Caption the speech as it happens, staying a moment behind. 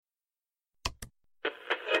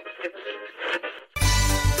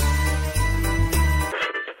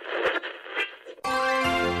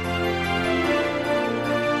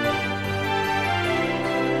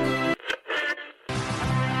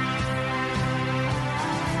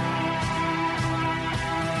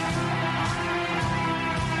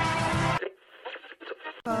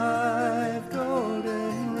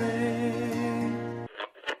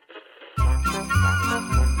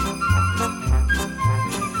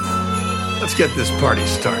Let's get this party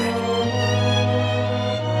started.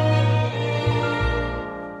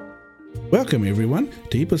 Welcome everyone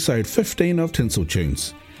to episode 15 of Tinsel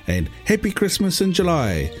Tunes, and happy Christmas in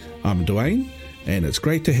July. I'm Dwayne, and it's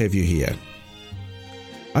great to have you here.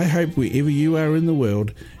 I hope wherever you are in the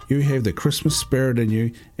world, you have the Christmas spirit in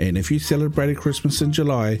you, and if you celebrated Christmas in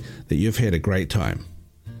July, that you've had a great time.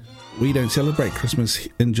 We don't celebrate Christmas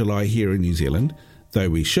in July here in New Zealand, though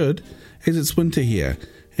we should, as it's winter here,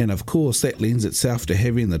 and of course that lends itself to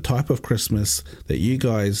having the type of Christmas that you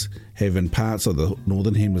guys have in parts of the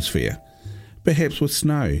Northern Hemisphere. Perhaps with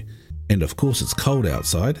snow, and of course it's cold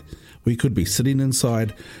outside. We could be sitting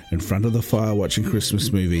inside in front of the fire watching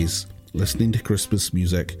Christmas movies, listening to Christmas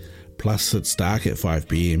music, plus it's dark at 5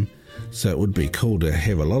 p.m, so it would be cool to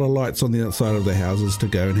have a lot of lights on the outside of the houses to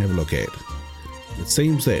go and have a look at. It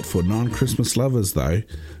seems that for non-Christmas lovers though,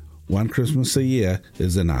 one Christmas a year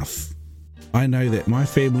is enough. I know that my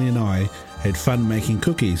family and I had fun making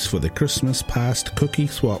cookies for the Christmas past cookie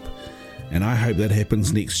swap, and I hope that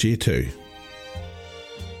happens next year too.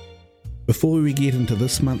 Before we get into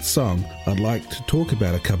this month's song, I'd like to talk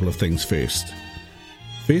about a couple of things first.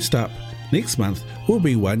 First up, next month will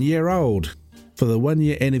be 1 year old. For the 1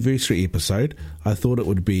 year anniversary episode, I thought it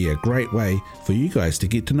would be a great way for you guys to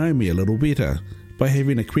get to know me a little better by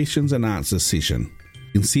having a questions and answers session.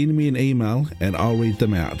 You can send me an email and I'll read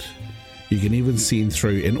them out. You can even send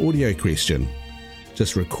through an audio question.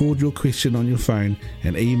 Just record your question on your phone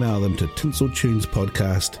and email them to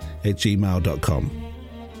tinseltunespodcast@gmail.com.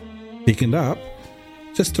 Second up,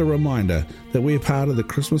 just a reminder that we're part of the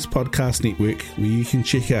Christmas Podcast Network, where you can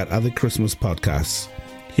check out other Christmas podcasts.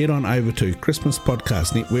 Head on over to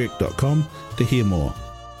christmaspodcastnetwork.com to hear more.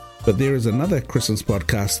 But there is another Christmas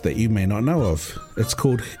podcast that you may not know of. It's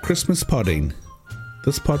called Christmas Podding.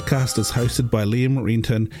 This podcast is hosted by Liam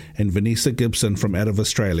Renton and Vanessa Gibson from out of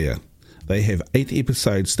Australia. They have 8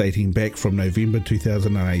 episodes dating back from November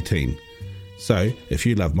 2018. So, if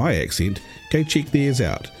you love my accent, go check theirs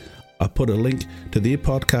out. I put a link to their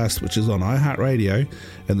podcast, which is on iHeartRadio,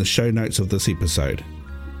 in the show notes of this episode.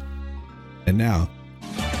 And now,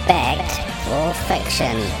 Fact or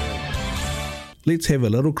Fiction? Let's have a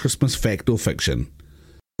little Christmas fact or fiction.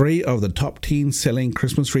 3 of the top 10 selling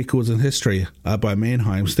Christmas records in history are by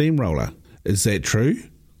Mannheim Steamroller. Is that true,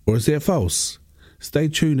 or is that false? Stay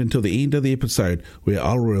tuned until the end of the episode, where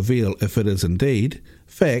I'll reveal if it is indeed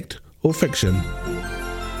fact or fiction.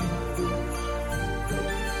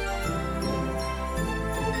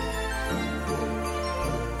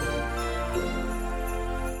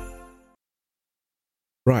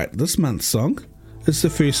 Right, this month's song is The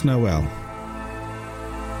First Noel.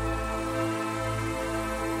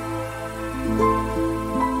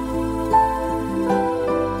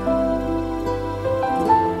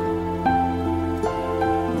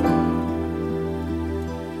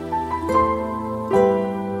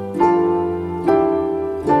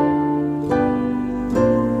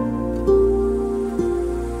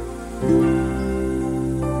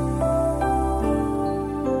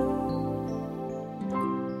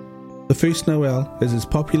 The First Noel is as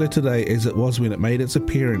popular today as it was when it made its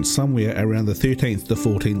appearance somewhere around the 13th to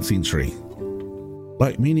 14th century.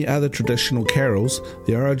 Like many other traditional carols,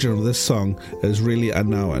 the origin of this song is really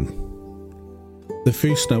unknown. The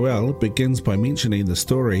First Noel begins by mentioning the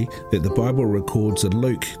story that the Bible records in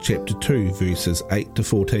Luke chapter 2 verses 8 to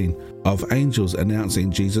 14 of angels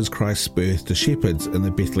announcing Jesus Christ's birth to shepherds in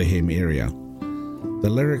the Bethlehem area.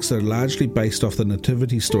 The lyrics are largely based off the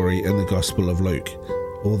nativity story in the Gospel of Luke,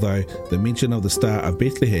 although the mention of the Star of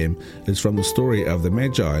Bethlehem is from the story of the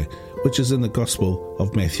Magi, which is in the Gospel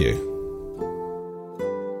of Matthew.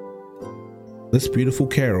 This beautiful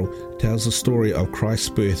carol tells the story of Christ's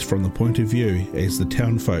birth from the point of view as the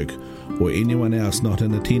townfolk or anyone else not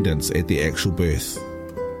in attendance at the actual birth.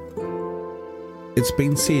 It's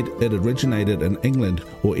been said it originated in England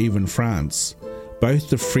or even France.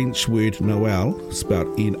 Both the French word Noël,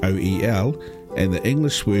 spelled N-O-E-L, and the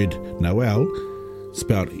English word Noel,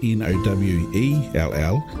 spelled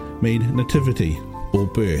N-O-W-E-L-L, mean nativity or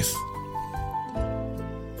birth.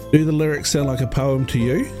 Do the lyrics sound like a poem to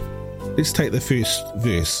you? Let's take the first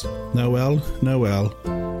verse. Noel, Noel,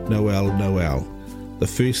 Noel, Noel. The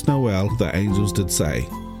first Noel, the angels did say,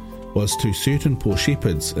 was to certain poor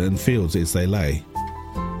shepherds in fields as they lay.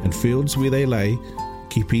 In fields where they lay,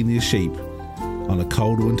 keeping their sheep, on a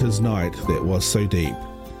cold winter's night that was so deep.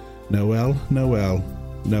 Noel, Noel,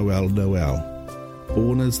 Noel, Noel.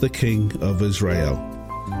 Born is the King of Israel.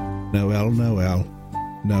 Noel, Noel,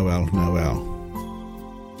 Noel, Noel.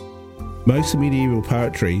 Most medieval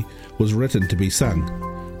poetry was written to be sung.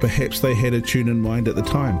 Perhaps they had a tune in mind at the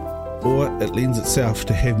time. or it lends itself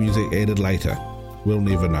to have music added later. We'll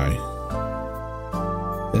never know.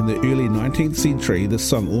 In the early 19th century, this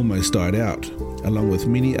song almost died out, along with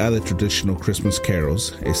many other traditional Christmas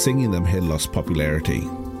carols, as singing them had lost popularity.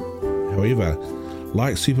 However,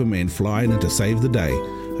 like Superman flying in to save the day,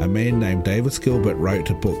 a man named Davis Gilbert wrote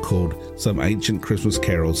a book called Some Ancient Christmas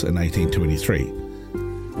Carols in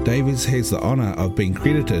 1823. Davis has the honour of being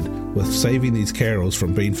credited with saving these carols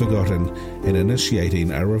from being forgotten and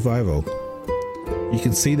initiating a revival. You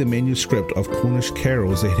can see the manuscript of Cornish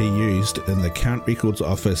carols that he used in the Count Records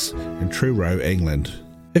office in Truro, England,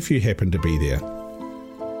 if you happen to be there.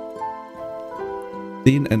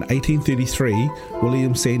 Then in 1833,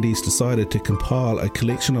 William Sandys decided to compile a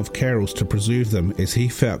collection of carols to preserve them as he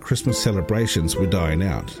felt Christmas celebrations were dying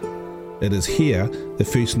out. It is here the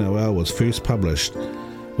first Noel was first published,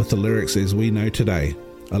 with the lyrics as we know today,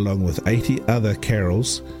 along with 80 other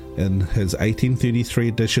carols in his 1833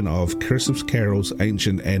 edition of Christmas Carols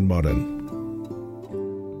Ancient and Modern.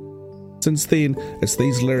 Since then, it's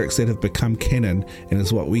these lyrics that have become canon and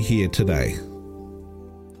is what we hear today.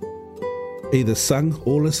 Either sung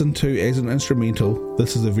or listened to as an instrumental,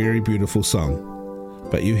 this is a very beautiful song.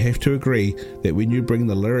 But you have to agree that when you bring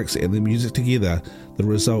the lyrics and the music together, the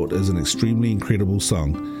result is an extremely incredible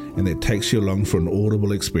song, and that takes you along for an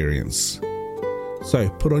audible experience. So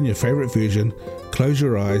put on your favourite version, close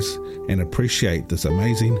your eyes, and appreciate this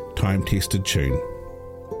amazing time-tested tune.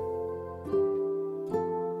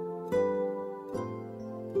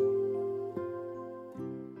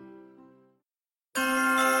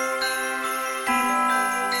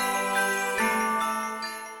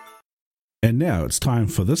 And now it's time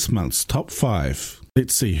for this month's top 5.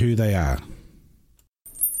 Let's see who they are.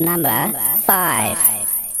 Number 5.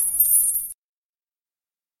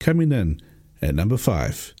 Coming in at number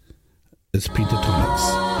 5 is Pentatonix.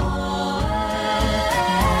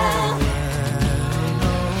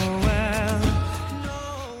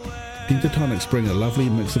 Pentatonix bring a lovely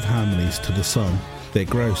mix of harmonies to the song that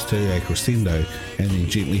grows to a crescendo and then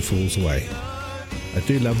gently falls away. I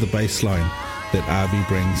do love the bass line that Avi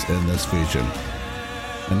brings in this version.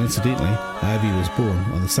 And incidentally, Avi was born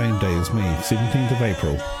on the same day as me, 17th of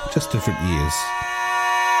April, just different years.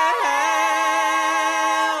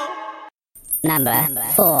 Number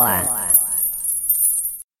 4.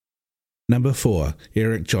 Number 4,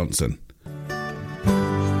 Eric Johnson.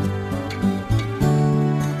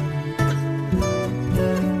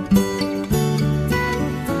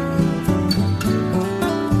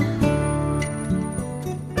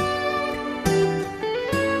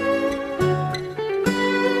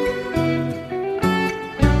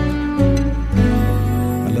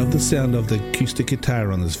 Sound of the acoustic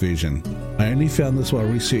guitar on this version. I only found this while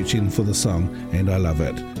researching for the song and I love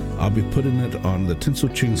it. I'll be putting it on the Tinsel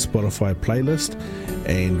Tunes Spotify playlist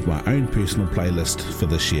and my own personal playlist for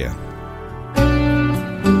this year.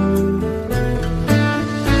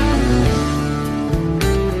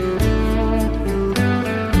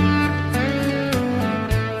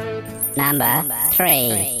 Number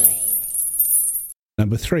 3.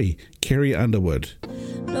 Number 3, Carrie Underwood.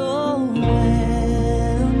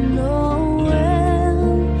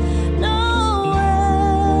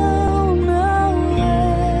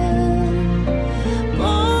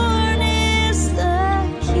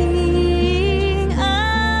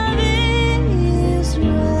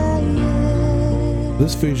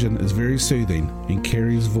 This version is very soothing and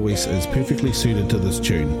Carrie's voice is perfectly suited to this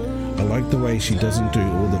tune. I like the way she doesn't do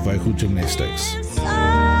all the vocal gymnastics.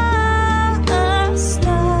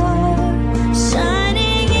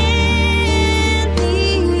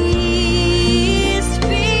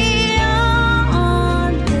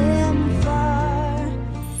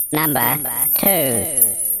 Number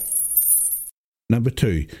 2. Number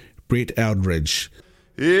 2, Brett Eldridge.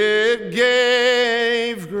 It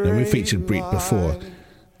gave grace. Now, we featured Brett before,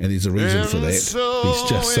 and there's a reason for that. He's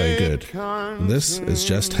just so good. And this is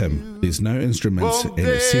just him. There's no instruments, and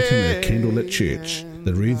it's set in a candlelit church.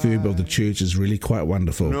 The reverb of the church is really quite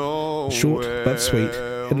wonderful. Short but sweet,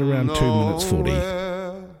 at around 2 minutes 40.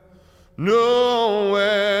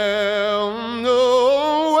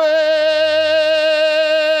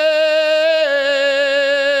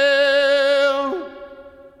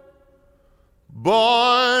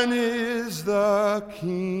 Born is the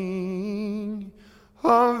King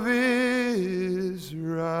of Israel.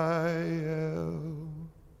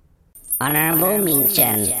 Honorable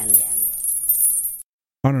mention.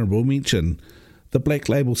 Honorable mention, the Black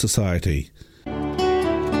Label Society. I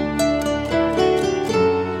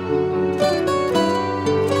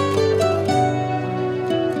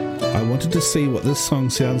wanted to see what this song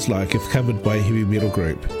sounds like if covered by a heavy metal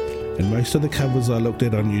group. and most of the covers I looked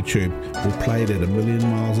at on YouTube were played at 1,000,000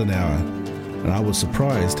 miles an hour, and I was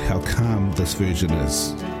surprised how calm this version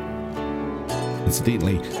is.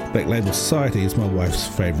 Incidentally, Black Label Society is my wife's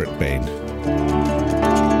favourite band.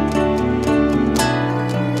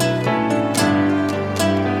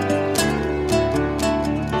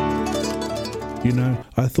 You know,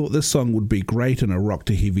 I thought this song would be great in a rock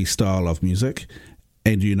to heavy style of music,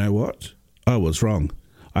 and you know what? I was wrong.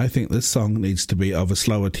 I think this song needs to be of a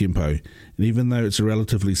slower tempo, and even though it's a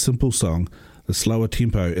relatively simple song, the slower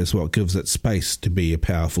tempo is what gives it space to be a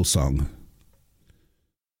powerful song.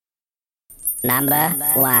 Number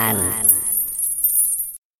 1.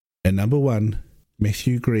 At number 1,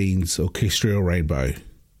 Matthew Green's Orchestral Rainbow.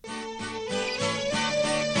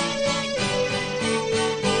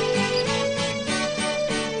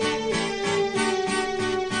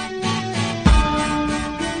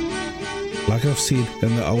 Like I've said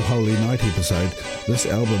in the Oh Holy Night episode, this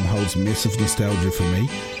album holds massive nostalgia for me,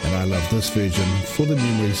 and I love this version for the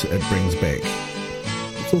memories it brings back.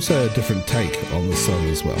 It's also a different take on the song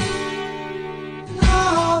as well.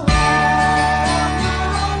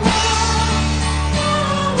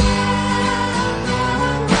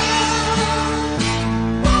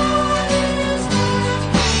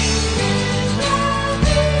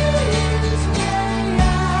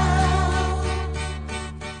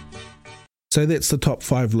 So that's the top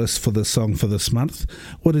 5 list for the song for this month.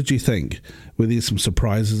 What did you think? Were there some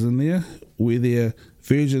surprises in there? Were there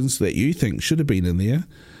versions that you think should have been in there?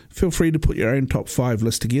 Feel free to put your own top 5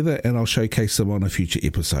 list together and I'll showcase them on a future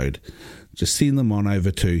episode. Just send them on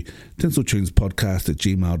over to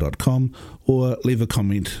tinseltunespodcast@gmail.com or leave a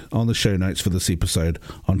comment on the show notes for this episode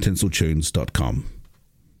on tinseltunes.com.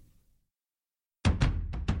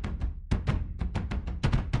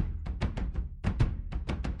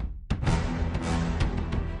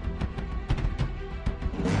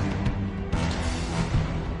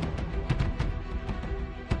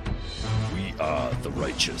 The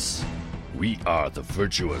righteous. We are the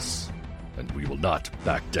virtuous, and we will not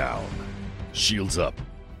back down. Shields up.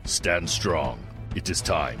 Stand strong. It is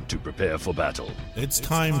time to prepare for battle. It's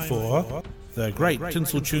time for the Great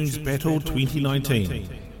Tinsel Tunes Battle 2019.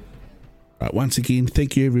 Right, once again,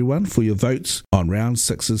 thank you everyone for your votes on Round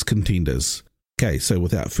 6's contenders. Okay, so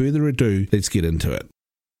without further ado, let's get into it.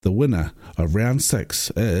 The winner of Round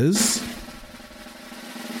 6 is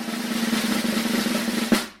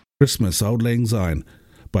Christmas Auld Lang Syne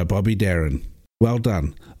by Bobby Darin. Well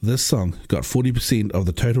done. This song got 40% of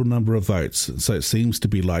the total number of votes, so it seems to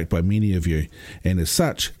be liked by many of you, and as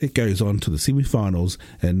such, it goes on to the semi-finals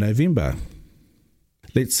in November.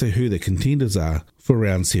 Let's see who the contenders are for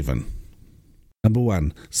Round 7. Number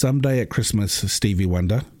 1, Someday at Christmas, Stevie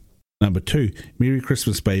Wonder. Number 2, Merry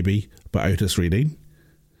Christmas Baby by Otis Redding.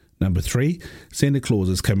 Number 3, Santa Claus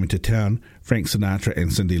is Coming to Town, Frank Sinatra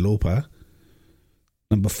and Cyndi Lauper.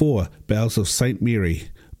 Number 4, Bells of St. Mary,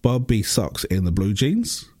 Bob B. Sox and the Blue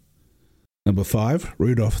Jeans. Number 5,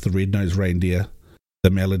 Rudolph the Red-Nosed Reindeer, the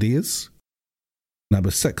Melodies.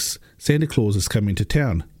 Number 6, Santa Claus is Coming to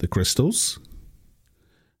Town, the Crystals.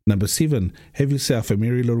 Number 7, Have Yourself a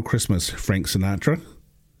Merry Little Christmas, Frank Sinatra.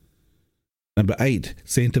 Number 8,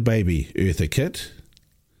 Santa Baby, Eartha Kitt.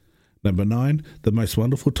 Number 9, The Most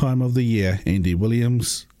Wonderful Time of the Year, Andy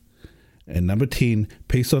Williams. And number 10,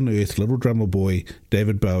 Peace on Earth, Little Drummer Boy,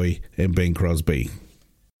 David Bowie and Bing Crosby.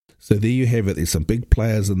 So there you have it. There's some big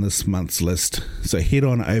players in this month's list. So head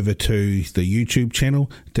on over to the YouTube channel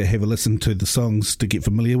to have a listen to the songs to get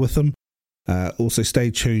familiar with them. Also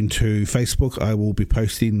stay tuned to Facebook. I will be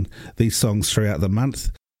posting these songs throughout the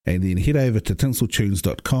month. And then head over to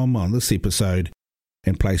tinseltunes.com on this episode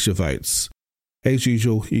and place your votes. As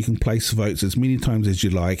usual, you can place votes as many times as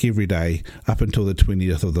you like every day up until the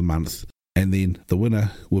 20th of the month. And then the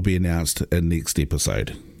winner will be announced in next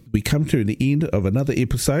episode. We come to the end of another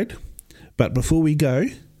episode, but before we go,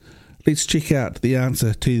 let's check out the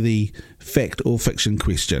answer to the fact or fiction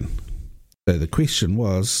question. So the question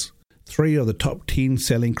was, 3 of the top 10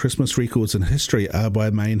 selling Christmas records in history are by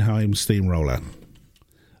Mannheim Steamroller.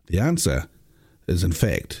 The answer is in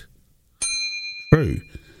fact true.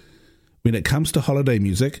 When it comes to holiday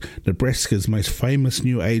music, Nebraska's most famous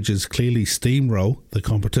new ages clearly steamroll the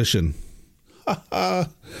competition. I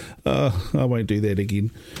won't do that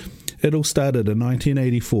again. It all started in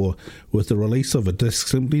 1984 with the release of a disc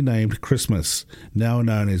simply named Christmas, now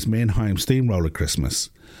known as Mannheim Steamroller Christmas.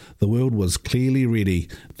 The world was clearly ready.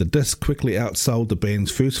 The disc quickly outsold the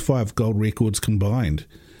band's first 5 gold records combined.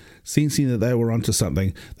 Sensing that they were onto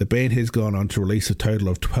something, the band has gone on to release a total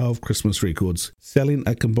of 12 Christmas records, selling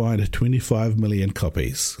a combined 25 million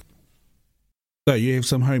copies. So you have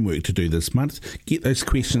some homework to do this month. Get those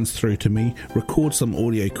questions through to me, record some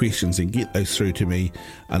audio questions and get those through to me,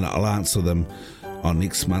 and I'll answer them on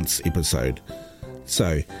next month's episode.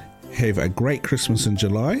 So have a great Christmas in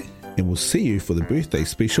July, and we'll see you for the birthday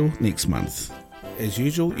special next month. As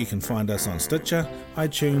usual, you can find us on Stitcher,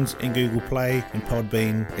 iTunes and Google Play and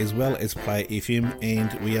Podbean, as well as Play FM,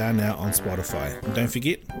 and we are now on Spotify. And don't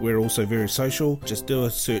forget, we're also very social. Just do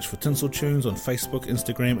a search for Tinsel Tunes on Facebook,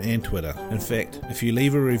 Instagram and Twitter. In fact, if you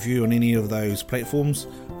leave a review on any of those platforms,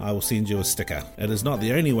 I will send you a sticker. It is not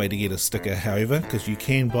the only way to get a sticker, however, because you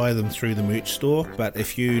can buy them through the merch store, but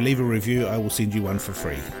if you leave a review, I will send you one for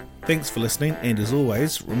free. Thanks for listening, and as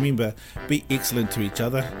always, remember, be excellent to each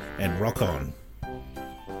other and rock on.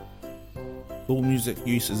 All music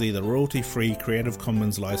use is either royalty-free, Creative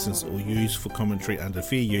Commons license or used for commentary under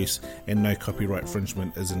fair use, and no copyright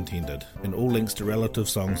infringement is intended. And all links to relative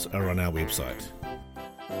songs are on our website.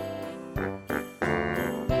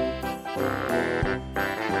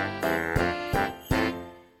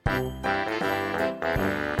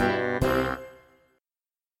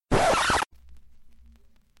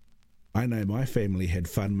 I know my family had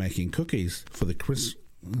fun making cookies for the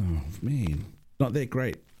Oh man, not that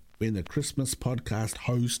great. When the Christmas podcast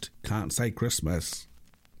host can't say Christmas.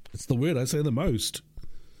 It's the word I say the most.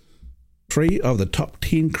 3 of the top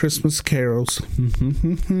 10 Christmas carols. Do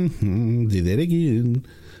that again.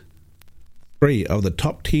 3 of the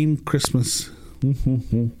top 10 Christmas.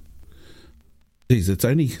 Jeez, it's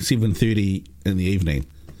only 7:30 in the evening,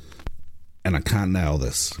 and I can't nail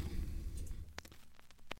this.